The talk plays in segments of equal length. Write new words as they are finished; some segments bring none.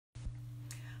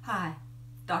Hi,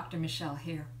 Dr. Michelle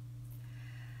here.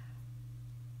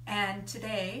 And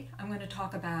today I'm going to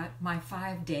talk about my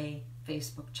 5-day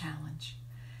Facebook challenge.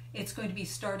 It's going to be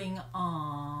starting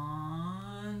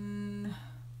on,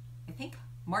 I think,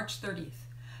 March 30th.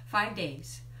 5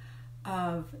 days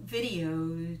of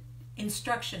video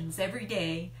instructions every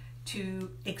day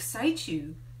to excite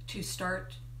you to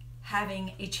start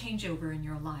having a changeover in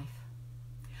your life.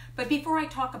 But before I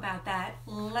talk about that,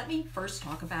 let me first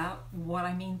talk about what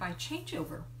I mean by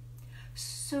changeover.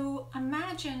 So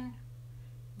imagine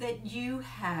that you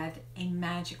had a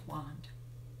magic wand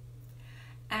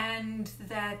and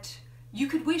that you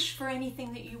could wish for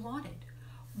anything that you wanted.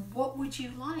 What would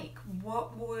you like?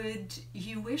 What would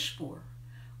you wish for?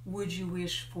 Would you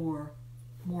wish for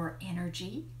more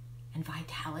energy and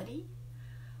vitality?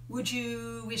 Would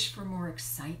you wish for more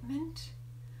excitement?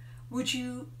 Would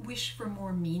you wish for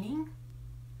more meaning?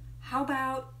 How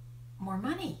about more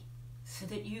money so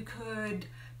that you could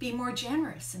be more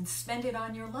generous and spend it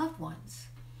on your loved ones?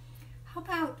 How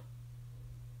about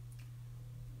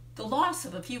the loss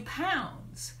of a few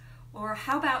pounds? Or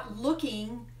how about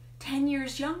looking 10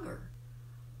 years younger?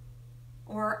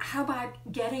 Or how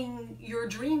about getting your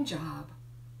dream job?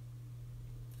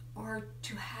 Or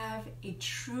to have a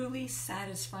truly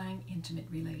satisfying, intimate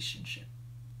relationship?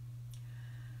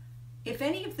 If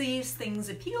any of these things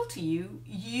appeal to you,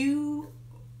 you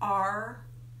are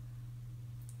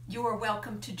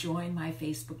welcome to join my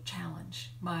Facebook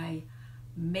challenge, my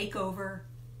makeover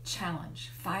challenge,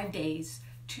 5 days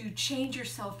to change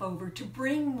yourself over, to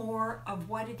bring more of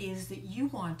what it is that you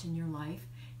want in your life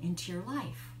into your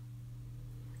life.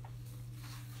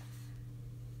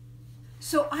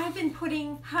 So I've been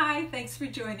putting, hi, thanks for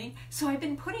joining. So I've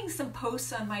been putting some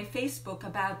posts on my Facebook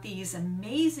about these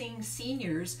amazing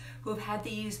seniors who have had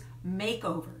these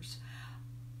makeovers.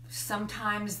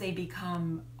 Sometimes they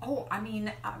become,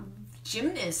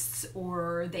 gymnasts,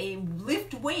 or they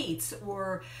lift weights,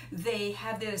 or they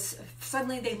have this,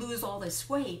 suddenly they lose all this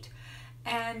weight.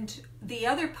 And the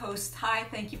other post, hi,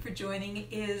 thank you for joining,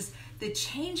 is the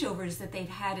changeovers that they've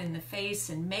had in the face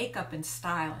and makeup and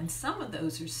style, and some of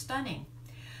those are stunning.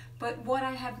 But what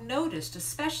I have noticed,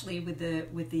 especially with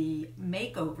the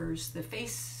makeovers, the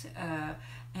face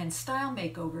and style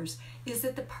makeovers, is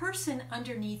that the person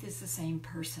underneath is the same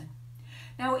person.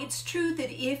 Now, it's true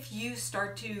that if you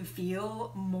start to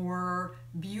feel more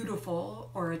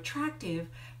beautiful or attractive,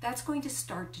 that's going to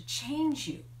start to change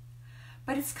you.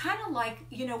 But it's kind of like,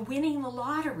 winning the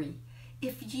lottery.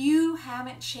 If you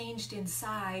haven't changed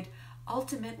inside,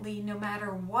 ultimately, no matter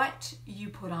what you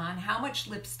put on, how much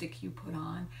lipstick you put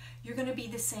on, you're going to be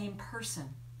the same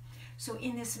person. So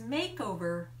in this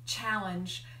makeover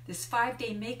challenge, this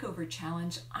 5-day makeover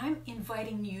challenge, I'm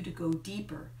inviting you to go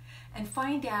deeper and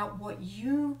find out what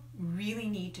you really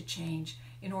need to change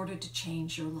in order to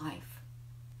change your life.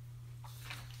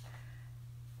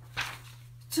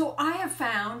 So I have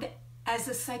found, as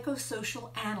a psychosocial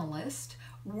analyst,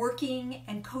 working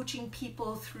and coaching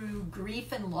people through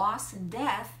grief and loss and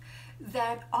death,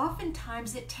 that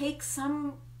oftentimes it takes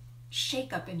some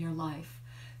shakeup in your life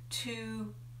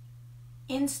to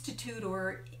institute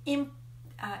or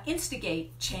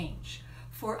instigate change.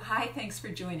 Hi, thanks for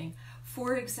joining.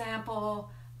 For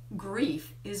example,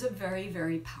 grief is a very,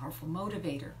 very powerful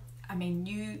motivator. I mean,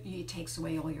 it takes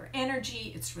away all your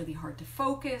energy. It's really hard to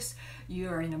focus.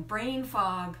 You're in a brain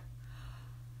fog.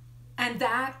 And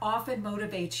that often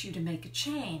motivates you to make a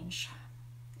change.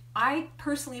 I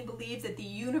personally believe that the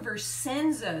universe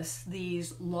sends us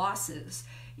these losses,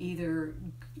 either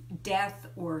death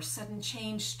or sudden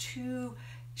change, to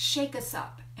shake us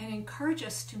up and encourage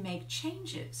us to make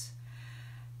changes.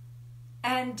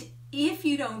 And if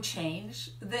you don't change,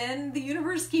 then the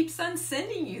universe keeps on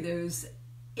sending you those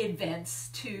events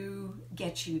to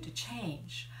get you to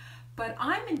change. But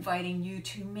I'm inviting you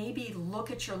to maybe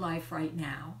look at your life right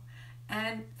now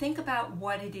and think about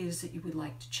what it is that you would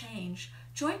like to change.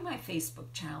 Join my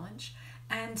Facebook challenge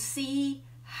and see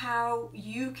how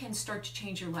you can start to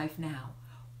change your life now.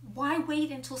 Why wait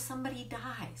until somebody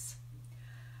dies?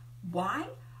 Why?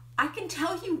 I can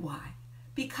tell you why.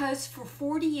 Because for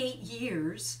 48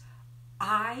 years,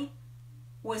 I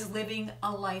was living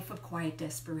a life of quiet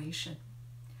desperation.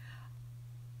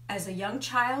 As a young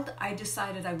child, I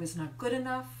decided I was not good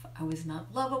enough, I was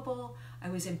not lovable, I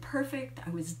was imperfect, I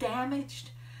was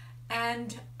damaged,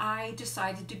 and I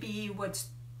decided to be what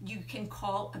you can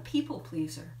call a people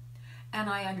pleaser. And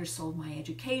I undersold my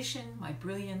education, my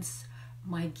brilliance,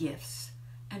 my gifts.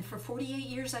 And for 48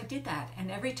 years I did that. And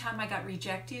every time I got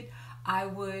rejected, I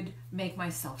would make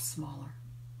myself smaller.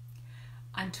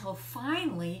 Until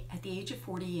finally, at the age of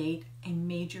 48, a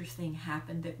major thing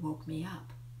happened that woke me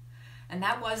up. And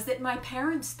that was that my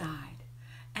parents died.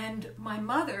 And my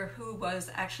mother, who was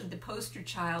actually the poster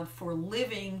child for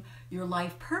living your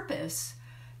life purpose,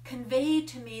 conveyed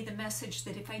to me the message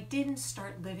that if I didn't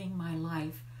start living my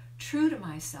life true to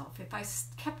myself, if I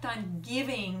kept on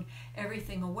giving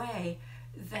everything away,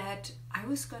 that I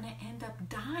was going to end up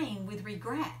dying with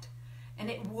regret. And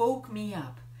it woke me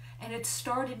up, and it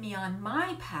started me on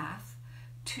my path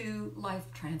to life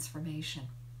transformation.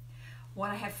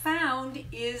 What I have found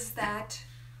is that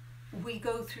we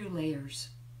go through layers,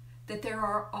 that there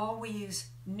are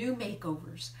always new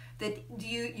makeovers, that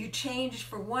you change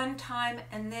for one time,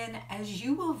 and then as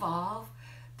you evolve,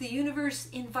 the universe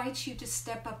invites you to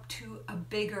step up to a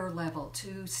bigger level,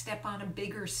 to step on a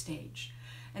bigger stage.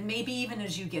 And maybe even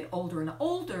as you get older and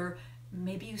older,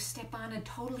 maybe you step on a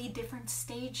totally different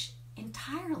stage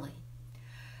entirely.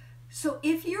 So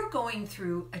if you're going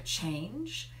through a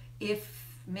change,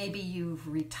 if maybe you've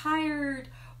retired,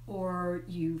 or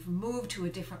you've moved to a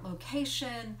different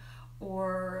location,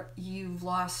 or you've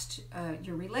lost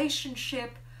your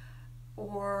relationship,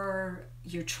 or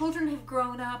your children have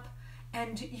grown up,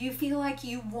 and you feel like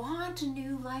you want a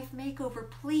new life makeover,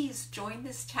 please join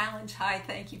this challenge. Hi,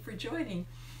 thank you for joining.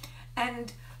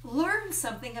 And learn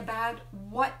something about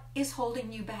what is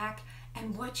holding you back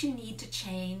and what you need to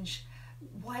change,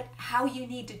 how you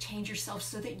need to change yourself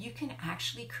so that you can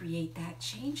actually create that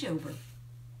changeover.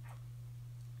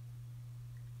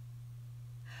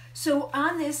 So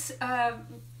on this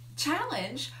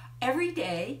challenge, every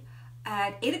day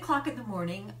at 8 o'clock in the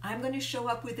morning, I'm going to show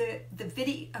up with a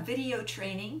video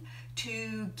training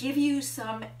to give you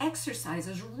some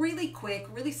exercises, really quick,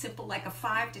 really simple, like a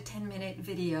 5 to 10 minute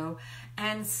video,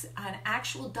 and an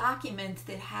actual document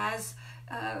that has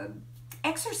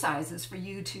exercises for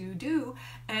you to do.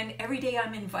 And every day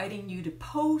I'm inviting you to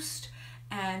post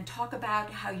and talk about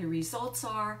how your results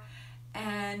are.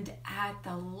 And at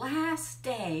the last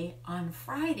day on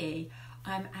Friday,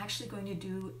 I'm actually going to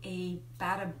do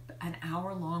about an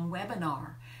hour-long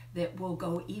webinar that will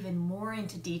go even more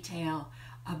into detail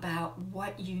about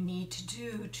what you need to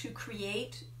do to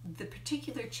create the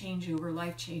particular changeover,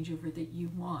 life changeover that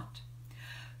you want.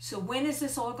 So when is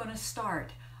this all going to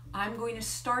start? I'm going to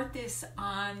start this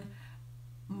on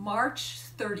March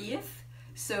 30th.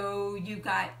 So you've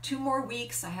got 2 more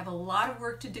weeks. I have a lot of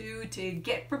work to do to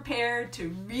get prepared to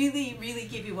really, really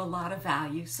give you a lot of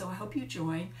value. So I hope you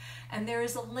join. And there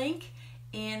is a link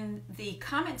in the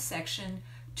comment section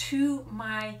to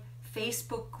my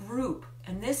Facebook group.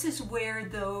 And this is where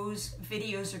those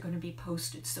videos are going to be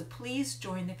posted. So please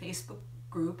join the Facebook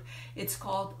group. It's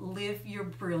called Live Your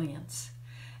Brilliance.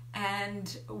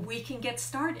 And we can get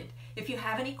started. If you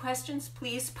have any questions,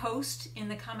 please post in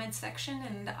the comment section,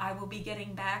 and I will be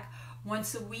getting back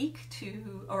once a week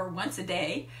or once a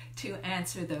day to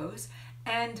answer those.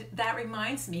 And that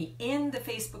reminds me, in the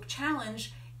Facebook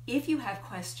challenge, if you have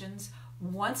questions,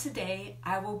 once a day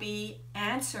I will be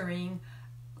answering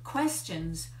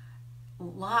questions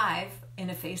live in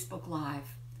a Facebook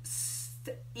Live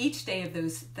each day of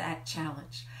that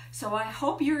challenge. So I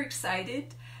hope you're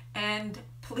excited, and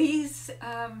please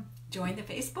join the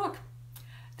Facebook.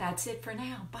 That's it for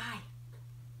now. Bye.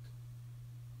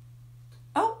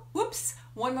 Oh, whoops.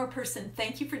 One more person.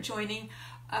 Thank you for joining.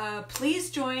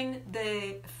 Please join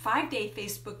the 5-day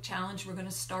Facebook challenge. We're going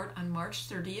to start on March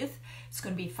 30th. It's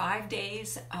going to be 5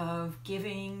 days of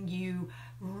giving you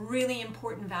really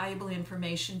important, valuable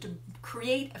information to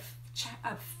create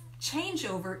a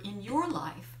changeover in your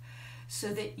life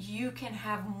so that you can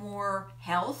have more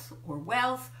health or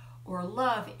wealth or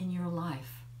love in your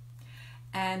life.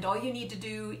 And all you need to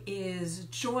do is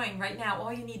join right now.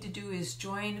 All you need to do is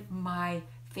join my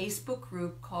Facebook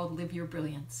group called Live Your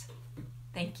Brilliance.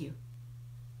 Thank you.